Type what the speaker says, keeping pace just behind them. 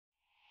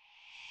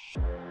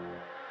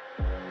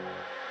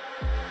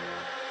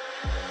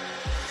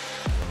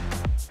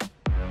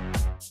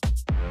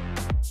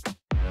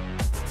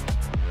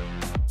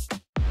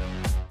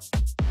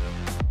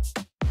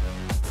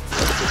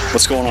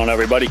What's going on,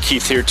 everybody?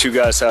 Keith here,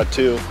 2Guys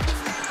How2.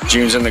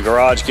 June's in the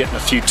garage getting a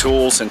few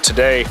tools, and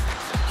today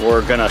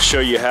we're gonna show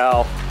you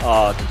how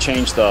to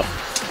change the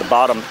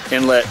bottom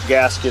inlet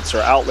gaskets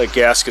or outlet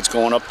gaskets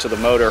going up to the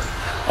motor.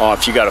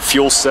 If you got a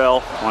fuel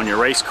cell on your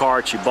race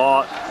cart you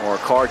bought, or a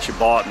cart you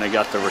bought and they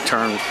got the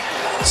return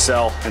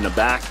cell in the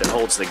back that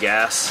holds the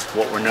gas.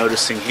 What we're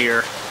noticing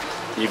here,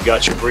 you've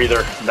got your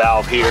breather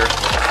valve here,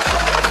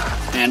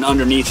 and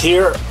underneath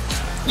here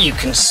you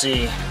can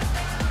see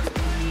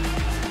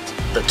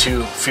the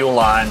two fuel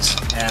lines,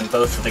 and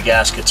both of the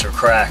gaskets are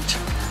cracked.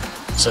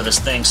 So this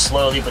thing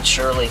slowly but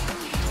surely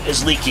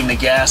is leaking the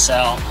gas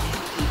out.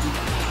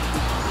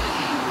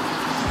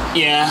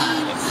 Yeah,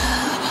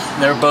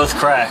 they're both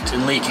cracked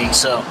and leaking.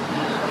 So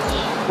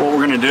what we're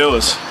gonna do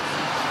is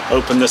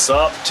open this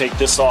up, take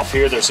this off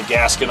here. There's a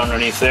gasket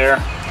underneath there.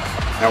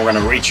 Now we're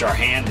gonna reach our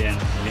hand in,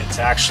 and it's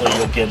actually,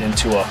 you'll get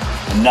into a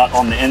nut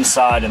on the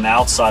inside, and the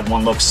outside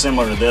one looks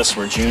similar to this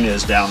where June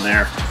is down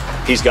there.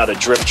 He's got a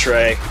drip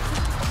tray,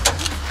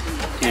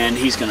 and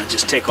he's gonna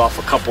just take off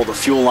a couple of the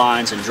fuel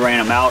lines and drain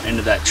them out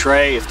into that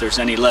tray if there's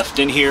any left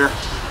in here.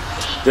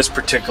 This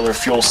particular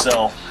fuel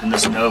cell in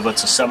this Nova,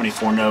 it's a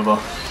 74 Nova,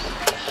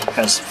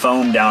 has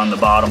foam down the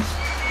bottom.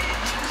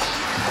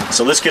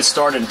 So let's get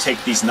started and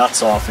take these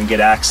nuts off and get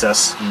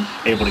access and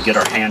able to get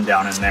our hand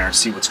down in there and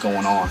see what's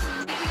going on.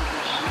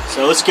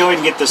 So let's go ahead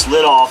and get this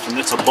lid off, and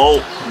it's a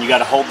bolt, and you got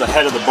to hold the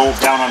head of the bolt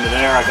down under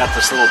there. I got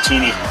this little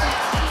teeny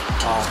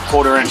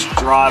 1/4-inch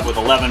drive with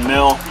 11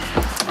 mil.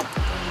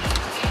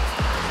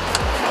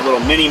 A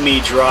little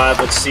mini-me drive.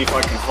 Let's see if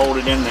I can hold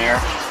it in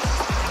there.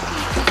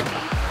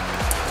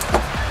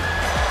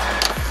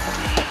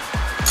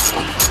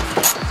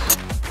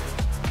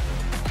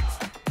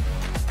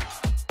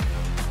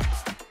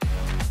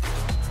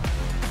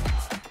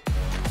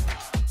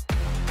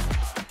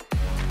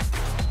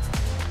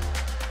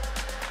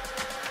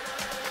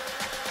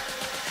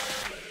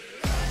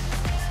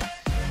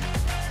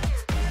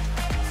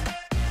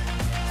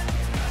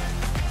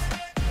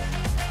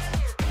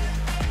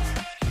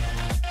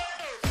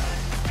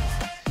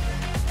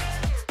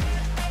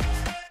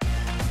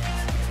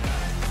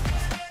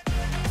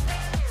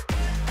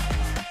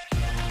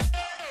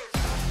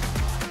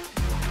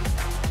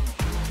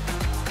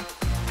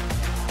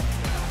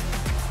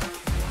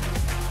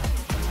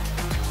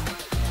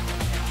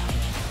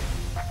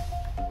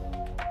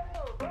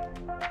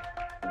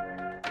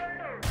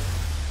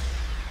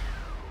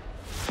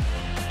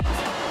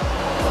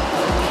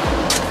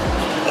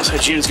 So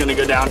June's gonna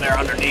go down there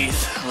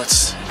underneath.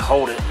 Let's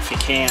hold it if he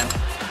can.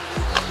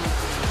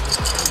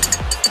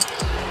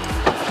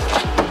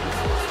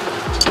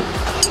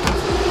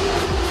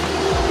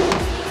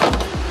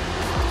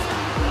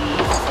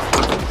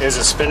 Is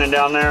it spinning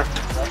down there?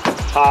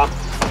 Huh?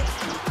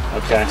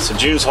 Okay, so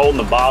June's holding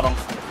the bottom.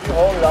 If you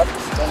hold it up,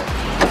 it's spinning.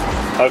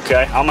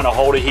 Okay, I'm gonna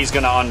hold it. He's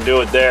gonna undo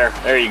it there.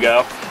 There you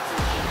go.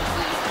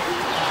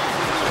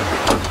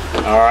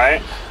 All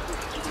right.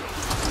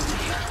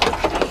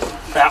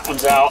 That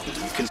one's out.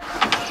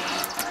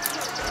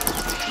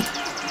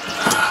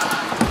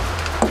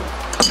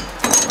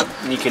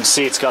 You can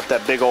see it's got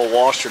that big old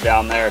washer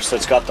down there. So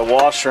it's got the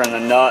washer and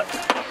the nut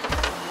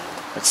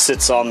that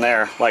sits on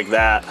there like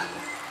that,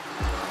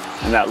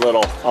 and that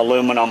little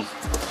aluminum.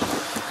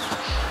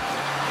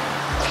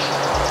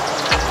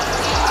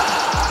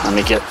 Let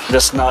me get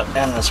this nut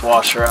and this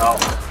washer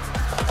out.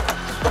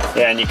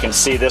 Yeah, and you can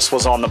see this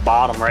was on the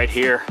bottom right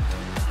here,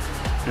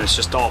 and it's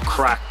just all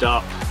cracked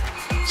up.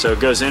 So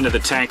it goes into the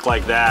tank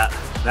like that.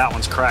 That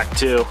one's cracked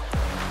too.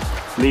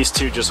 These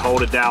two just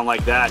hold it down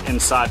like that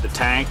inside the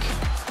tank,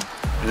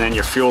 and then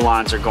your fuel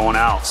lines are going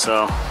out.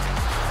 So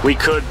we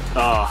could,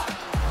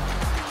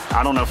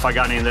 I don't know if I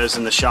got any of those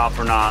in the shop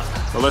or not,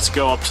 but let's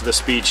go up to the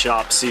speed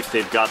shop, see if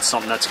they've got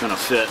something that's gonna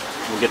fit.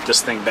 We'll get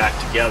this thing back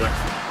together.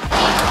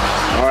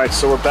 All right,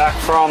 so we're back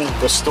from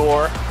the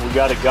store. We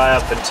got a guy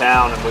up in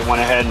town, and we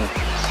went ahead and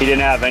he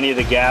didn't have any of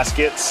the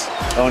gaskets.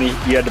 Only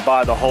you had to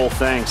buy the whole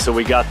thing. So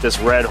we got this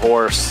Red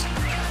Horse.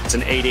 It's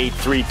an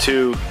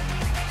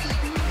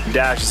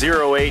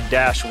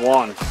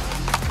 8832-08-1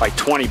 by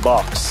 20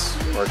 bucks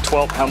or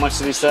 12. How much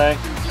did he say?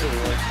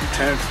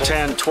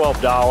 $10,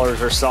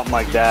 $12 or something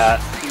like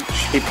that.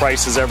 He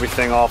prices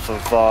everything off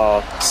of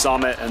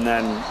Summit and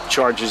then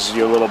charges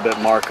you a little bit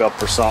markup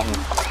or something.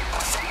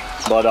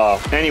 But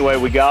anyway,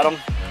 we got them.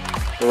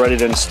 We're ready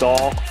to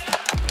install.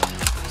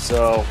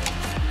 So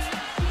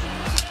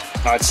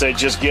I'd say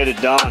just get it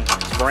done.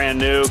 It's brand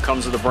new,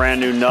 comes with a brand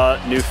new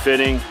nut, new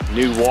fitting,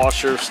 new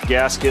washers,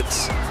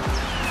 gaskets.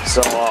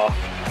 So,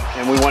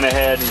 and we went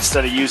ahead,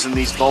 instead of using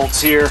these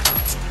bolts here,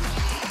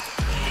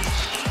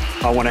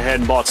 I went ahead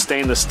and bought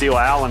stainless steel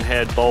Allen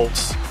head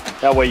bolts.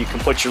 That way you can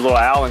put your little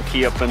Allen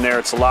key up in there.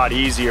 It's a lot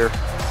easier.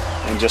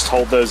 And just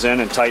hold those in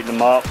and tighten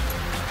them up.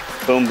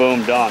 Boom,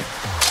 boom, done.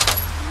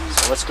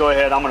 So let's go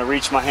ahead. I'm gonna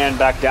reach my hand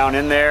back down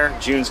in there.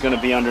 June's gonna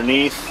be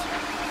underneath.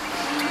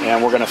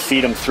 And we're gonna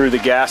feed him through the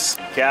gas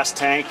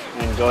tank,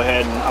 and go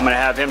ahead and I'm gonna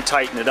have him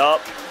tighten it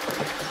up.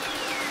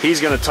 He's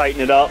gonna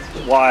tighten it up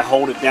while I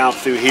hold it down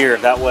through here.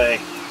 That way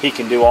he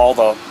can do all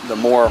the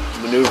more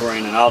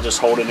maneuvering, and I'll just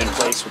hold it in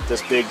place with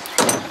this big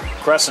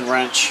crescent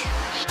wrench.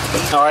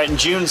 All right, and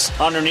June's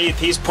underneath.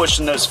 He's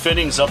pushing those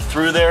fittings up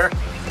through there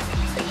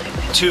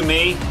to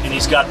me, and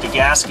he's got the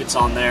gaskets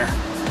on there.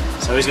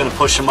 So he's gonna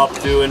push them up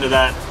through into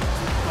that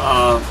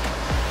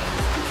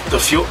the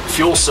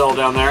fuel cell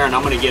down there, and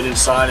I'm gonna get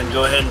inside and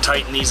go ahead and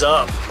tighten these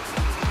up.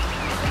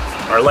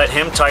 Or let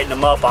him tighten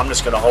them up. I'm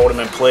just gonna hold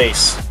them in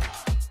place.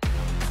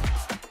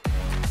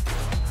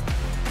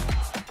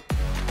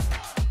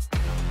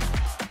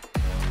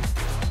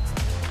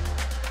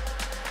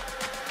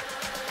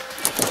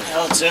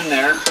 Well, it's in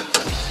there.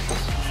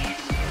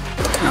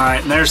 All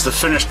right, and there's the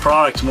finished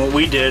product. And what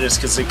we did is,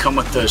 because they come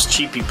with those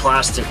cheapy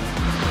plastic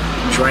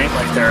drain,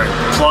 like their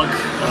plug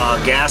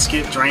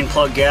gasket, drain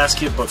plug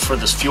gasket, but for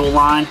this fuel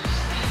line,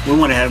 we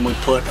went ahead and we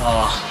put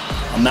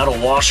a metal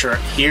washer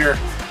here,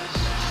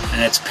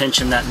 and it's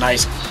pinching that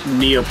nice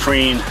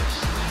neoprene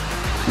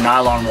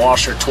nylon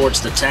washer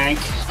towards the tank.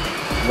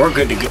 We're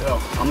good to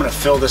go. I'm gonna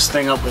fill this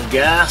thing up with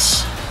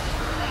gas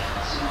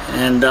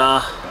and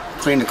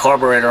clean the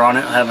carburetor on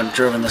it. I haven't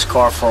driven this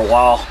car for a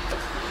while,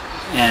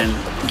 and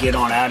get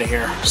on out of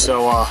here.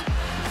 So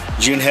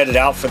June headed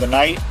out for the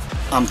night.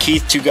 I'm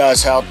Keith,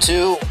 2Guys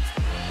How2,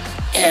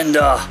 and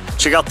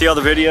check out the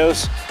other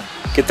videos.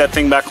 Get that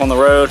thing back on the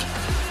road.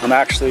 I'm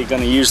actually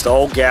going to use the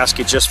old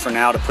gasket just for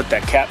now to put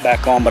that cap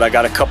back on, but I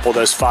got a couple of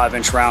those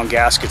 5-inch round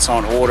gaskets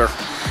on order,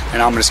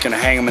 and I'm just going to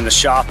hang them in the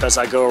shop as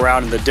I go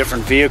around in the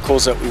different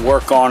vehicles that we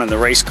work on and the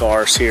race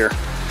cars here.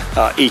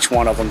 Each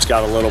one of them's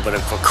got a little bit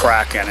of a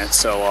crack in it,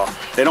 so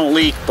they don't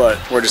leak, but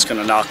we're just going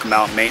to knock them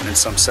out and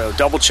maintenance them. So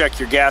double check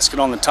your gasket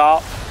on the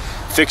top,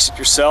 fix it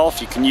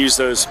yourself. You can use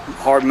those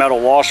hard metal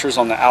washers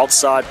on the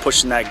outside,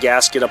 pushing that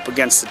gasket up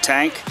against the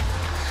tank,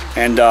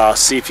 and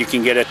see if you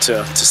can get it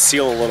to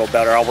seal a little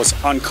better. I was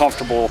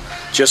uncomfortable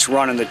just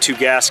running the 2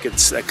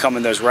 gaskets that come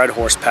in those Red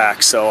Horse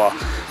packs. So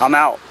I'm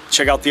out.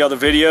 Check out the other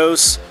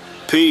videos.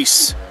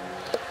 Peace.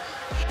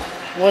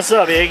 What's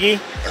up, Iggy?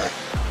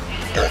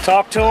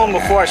 Talk to him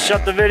before I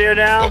shut the video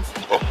down.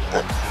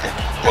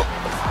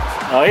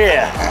 Oh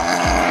yeah.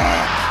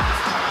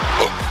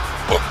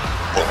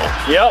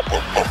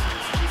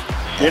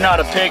 Yep. You're not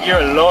a pig, you're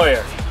a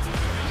lawyer.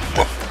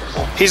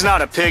 He's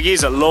not a pig,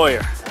 he's a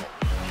lawyer.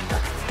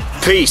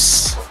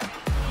 Peace.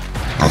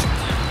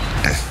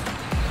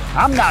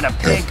 I'm not a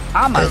pig,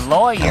 I'm a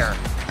lawyer.